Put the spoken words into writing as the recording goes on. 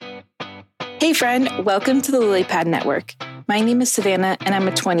Hey friend, welcome to the LilyPad Network. My name is Savannah and I'm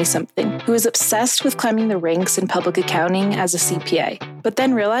a 20-something who is obsessed with climbing the ranks in public accounting as a CPA, but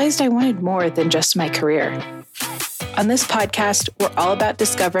then realized I wanted more than just my career. On this podcast, we're all about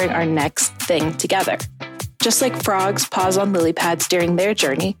discovering our next thing together. Just like frogs pause on lily pads during their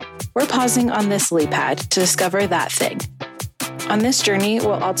journey, we're pausing on this lily pad to discover that thing. On this journey,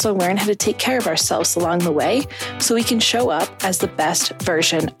 we'll also learn how to take care of ourselves along the way so we can show up as the best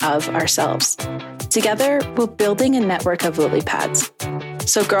version of ourselves. Together, we're building a network of lily pads.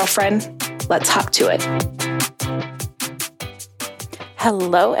 So girlfriend, let's hop to it.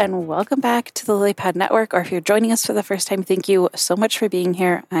 Hello and welcome back to the LilyPad Network, or if you're joining us for the first time, thank you so much for being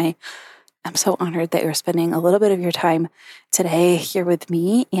here. I am so honored that you're spending a little bit of your time today here with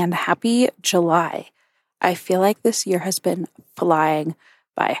me, and happy July. I feel like this year has been flying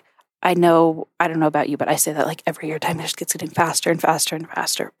by. I don't know about you, but I say that like every year time just gets getting faster and faster and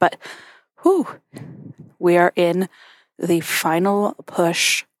faster. But we are in the final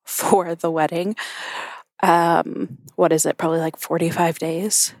push for the wedding. What is it? Probably like 45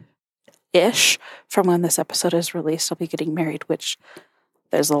 days-ish from when this episode is released. I'll be getting married, which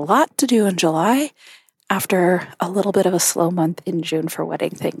there's a lot to do in July after a little bit of a slow month in June for wedding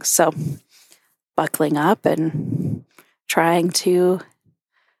things. So buckling up and trying to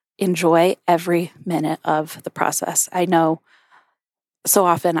enjoy every minute of the process. I know so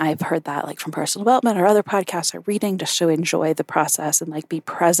often I've heard that like from personal development or other podcasts or reading, just to enjoy the process and like be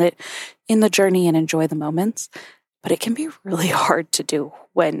present in the journey and enjoy the moments. But it can be really hard to do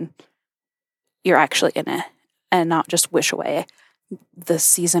when you're actually in it and not just wish away the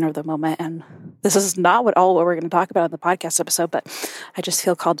season or the moment. And this is not what we're going to talk about in the podcast episode, but I just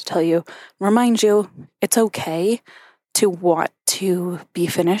feel called to tell you, remind you, it's okay to want to be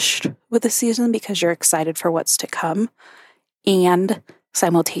finished with the season because you're excited for what's to come, and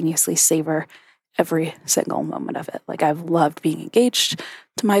simultaneously savor every single moment of it. Like, I've loved being engaged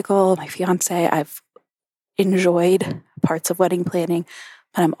to Michael, my fiance. I've enjoyed parts of wedding planning,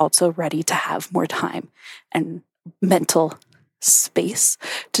 but I'm also ready to have more time and mental space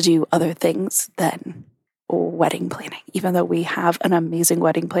to do other things than wedding planning. Even though we have an amazing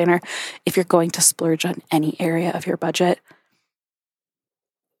wedding planner, if you're going to splurge on any area of your budget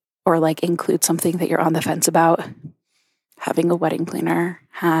or like include something that you're on the fence about, having a wedding planner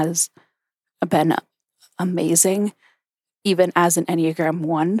has been amazing. Even as an Enneagram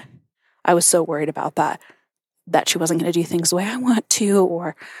 1, I was so worried about that she wasn't going to do things the way I want to,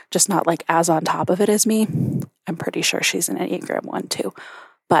 or just not like as on top of it as me. I'm pretty sure she's an Enneagram 1 too.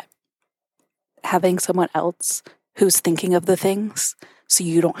 But having someone else who's thinking of the things so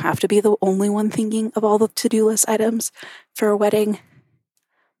you don't have to be the only one thinking of all the to-do list items for a wedding,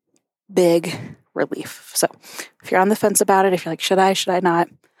 big relief. So if you're on the fence about it, if you're like, should I not?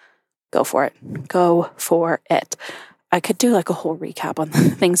 Go for it. Go for it. I could do like a whole recap on the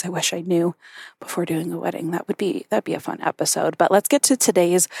things I wish I knew before doing a wedding. That'd be a fun episode. But let's get to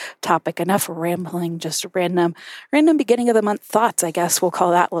today's topic. Enough rambling, just random beginning of the month thoughts, I guess we'll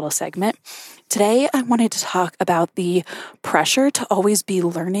call that little segment. Today, I wanted to talk about the pressure to always be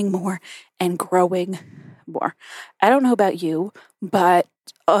learning more and growing more. I don't know about you, but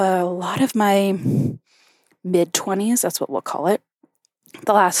a lot of my mid-20s, that's what we'll call it,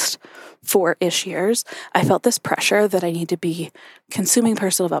 the last 4-ish years, I felt this pressure that I need to be consuming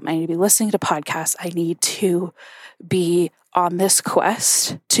personal development. I need to be listening to podcasts. I need to be on this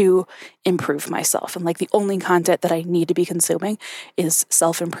quest to improve myself. And like the only content that I need to be consuming is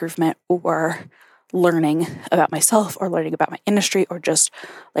self-improvement or learning about myself or learning about my industry or just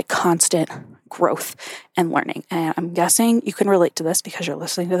like constant growth and learning. And I'm guessing you can relate to this because you're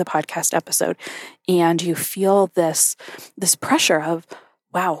listening to the podcast episode and you feel this pressure of,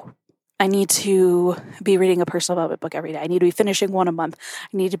 wow, I need to be reading a personal development book every day. I need to be finishing one a month.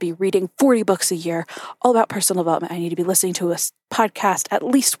 I need to be reading 40 books a year, all about personal development. I need to be listening to a podcast at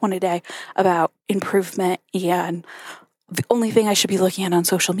least one a day about improvement. And the only thing I should be looking at on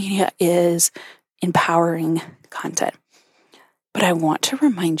social media is empowering content. But I want to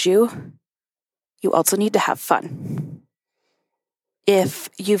remind you, you also need to have fun. If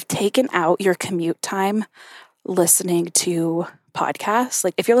you've taken out your commute time listening to podcasts,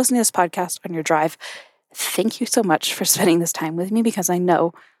 like if you're listening to this podcast on your drive, thank you so much for spending this time with me, because I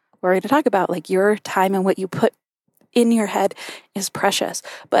know we're going to talk about like your time and what you put in your head is precious.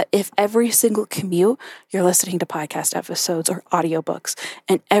 But if every single commute you're listening to podcast episodes or audiobooks,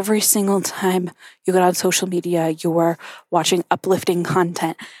 and every single time you get on social media, you're watching uplifting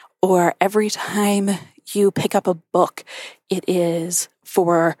content, or every time you pick up a book, it is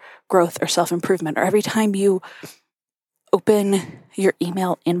for growth or self-improvement, or every time you open your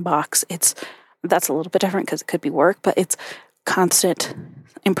email inbox, that's a little bit different because it could be work, but it's constant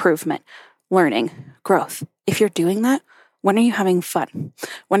improvement, learning, growth. If you're doing that, when are you having fun?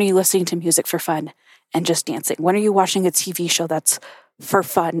 When are you listening to music for fun and just dancing? When are you watching a TV show that's for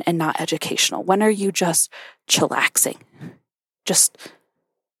fun and not educational? When are you just chillaxing? Just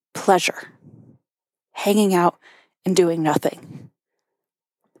pleasure, hanging out and doing nothing.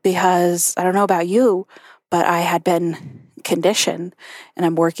 Because I don't know about you, but I had been conditioned, and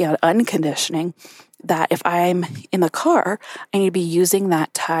I'm working on unconditioning, that if I'm in the car, I need to be using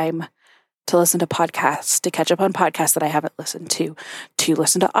that time to listen to podcasts, to catch up on podcasts that I haven't listened to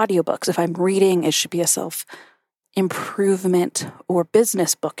listen to audiobooks. If I'm reading, it should be a self-improvement or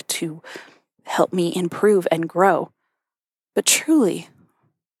business book to help me improve and grow. But truly,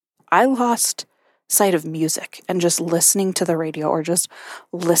 I lost sight of music and just listening to the radio or just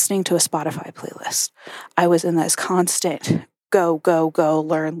listening to a Spotify playlist. I was in this constant go, go, go,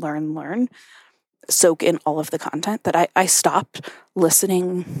 learn, soak in all of the content that I stopped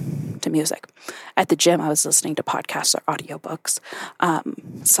listening to music. At the gym, I was listening to podcasts or audiobooks.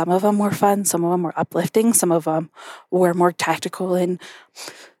 Some of them were fun, some of them were uplifting, some of them were more tactical and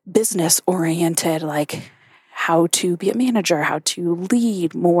business oriented, like how to be a manager, how to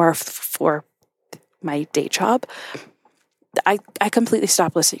lead more for my day job. I completely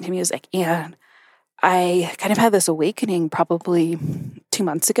stopped listening to music, and I kind of had this awakening probably 2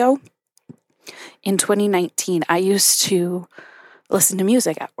 months ago. In 2019, I used to listen to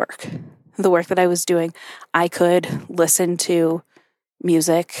music at work. The work that I was doing, I could listen to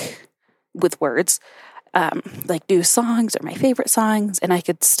music with words, like do songs or my favorite songs, and I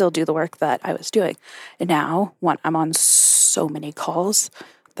could still do the work that I was doing. And now, one, I'm on so many calls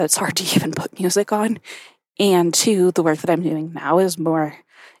that it's hard to even put music on. And two, the work that I'm doing now is more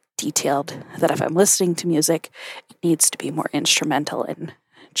detailed, that if I'm listening to music, it needs to be more instrumental and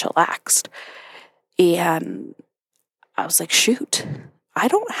chillaxed. And I was like, shoot, I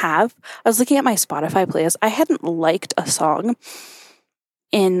was looking at my Spotify playlist. I hadn't liked a song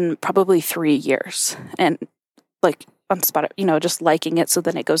in probably 3 years. And like on Spotify, just liking it so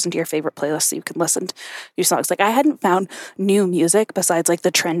then it goes into your favorite playlist so you can listen to new songs. Like I hadn't found new music besides like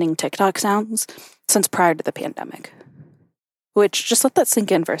the trending TikTok sounds since prior to the pandemic. Which, just let that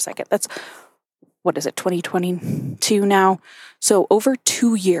sink in for a second. That's, 2022 now? So over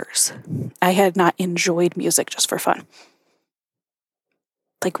 2 years, I had not enjoyed music just for fun.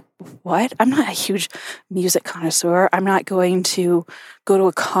 Like, what? I'm not a huge music connoisseur. I'm not going to go to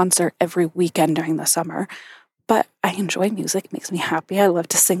a concert every weekend during the summer. But I enjoy music. It makes me happy. I love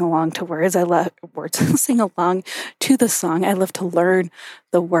to sing along to words. I love sing along to the song. I love to learn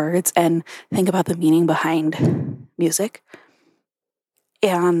the words and think about the meaning behind music.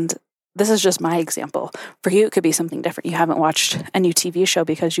 And this is just my example. For you, it could be something different. You haven't watched a new TV show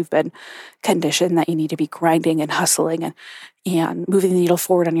because you've been conditioned that you need to be grinding and hustling and moving the needle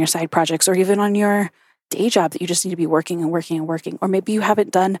forward on your side projects, or even on your day job that you just need to be working and working and working. Or maybe you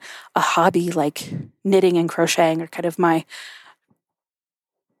haven't done a hobby like knitting and crocheting, or kind of my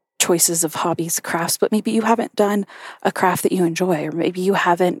choices of hobbies, crafts, but maybe you haven't done a craft that you enjoy, or maybe you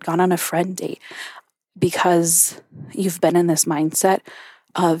haven't gone on a friend date because you've been in this mindset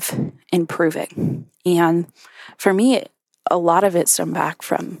of improving. And for me, a lot of it stemmed back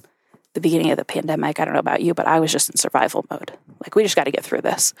from the beginning of the pandemic. I don't know about you, but I was just in survival mode. Like, we just got to get through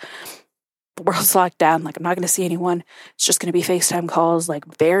this. The world's locked down. Like, I'm not going to see anyone. It's just going to be FaceTime calls,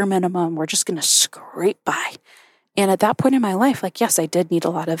 like bare minimum. We're just going to scrape by. And at that point in my life, like, yes, I did need a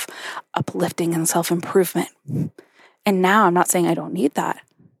lot of uplifting and self-improvement. And now I'm not saying I don't need that.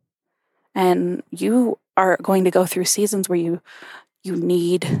 And you are going to go through seasons where you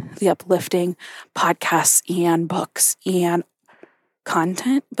need the uplifting podcasts and books and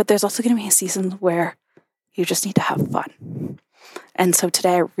content, but there's also going to be seasons where you just need to have fun. And so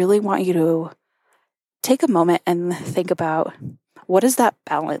today I really want you to take a moment and think about, what is that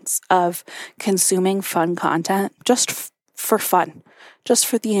balance of consuming fun content just for fun, just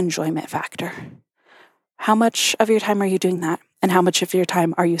for the enjoyment factor? How much of your time are you doing that? And how much of your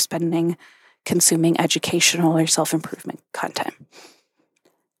time are you spending consuming educational or self-improvement content?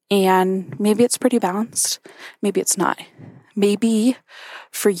 And maybe it's pretty balanced. Maybe it's not. Maybe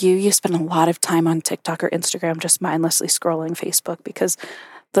for you, you spend a lot of time on TikTok or Instagram just mindlessly scrolling Facebook because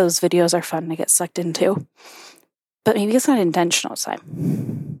those videos are fun to get sucked into. But maybe it's not intentional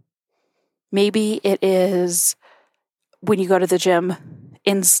time. Maybe it is when you go to the gym,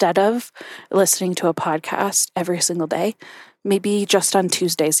 instead of listening to a podcast every single day, maybe just on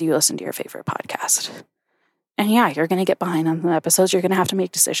Tuesdays you listen to your favorite podcast. And yeah, you're going to get behind on the episodes. You're going to have to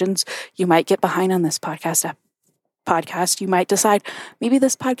make decisions. You might get behind on this podcast podcast, you might decide maybe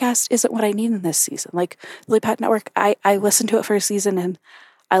this podcast isn't what I need in this season. Like Lily Pad Network, I listened to it for a season and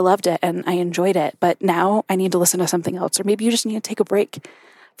I loved it and I enjoyed it, but now I need to listen to something else. Or maybe you just need to take a break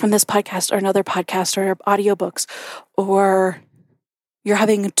from this podcast or another podcast or audiobooks, or you're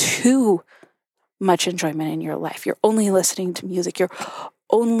having too much enjoyment in your life. You're only listening to music. You're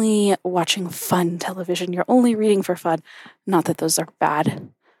only watching fun television. You're only reading for fun. Not that those are bad,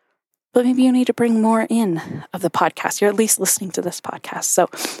 but maybe you need to bring more in of the podcast. You're at least listening to this podcast. So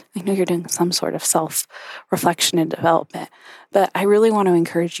I know you're doing some sort of self-reflection and development, but I really want to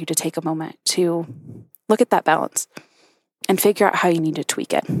encourage you to take a moment to look at that balance and figure out how you need to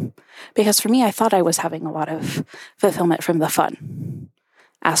tweak it. Because for me, I thought I was having a lot of fulfillment from the fun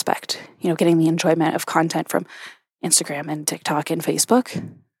aspect, getting the enjoyment of content from Instagram and TikTok and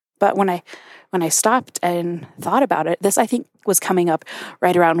Facebook. But when I stopped and thought about it, this I think was coming up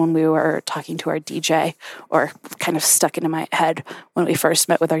right around when we were talking to our DJ, or kind of stuck into my head when we first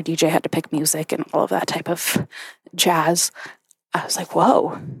met with our DJ, had to pick music and all of that type of jazz. I was like,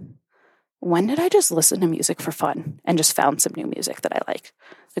 whoa, when did I just listen to music for fun and just found some new music that I like?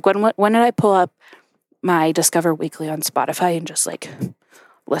 Like when did I pull up my Discover Weekly on Spotify and just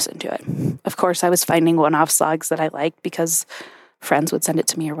listen to it? Of course, I was finding one-off songs that I liked because friends would send it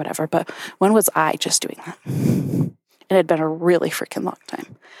to me or whatever, but when was I just doing that? It had been a really freaking long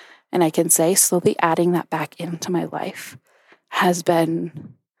time. And I can say slowly adding that back into my life has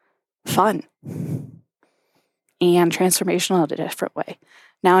been fun and transformational in a different way.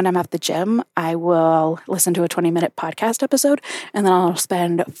 Now when I'm at the gym, I will listen to a 20-minute podcast episode, and then I'll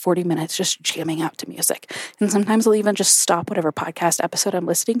spend 40 minutes just jamming out to music. And sometimes I'll even just stop whatever podcast episode I'm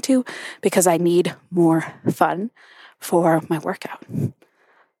listening to because I need more fun for my workout.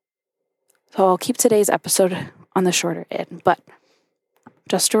 So I'll keep today's episode on the shorter end, but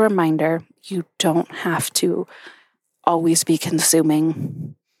just a reminder, you don't have to always be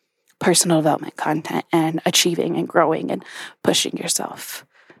consuming personal development content and achieving and growing and pushing yourself.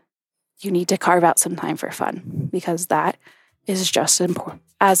 You need to carve out some time for fun, because that is just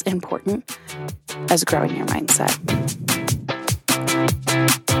as important as growing your mindset.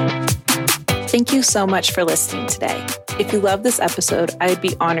 Thank you so much for listening today. If you love this episode, I would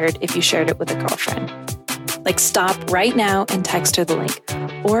be honored if you shared it with a girlfriend. Stop right now and text her the link,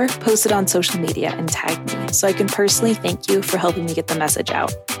 or post it on social media and tag me so I can personally thank you for helping me get the message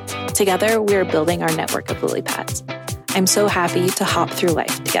out. Together, we are building our network of lily pads. I'm so happy to hop through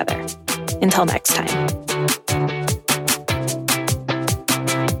life together. Until next time.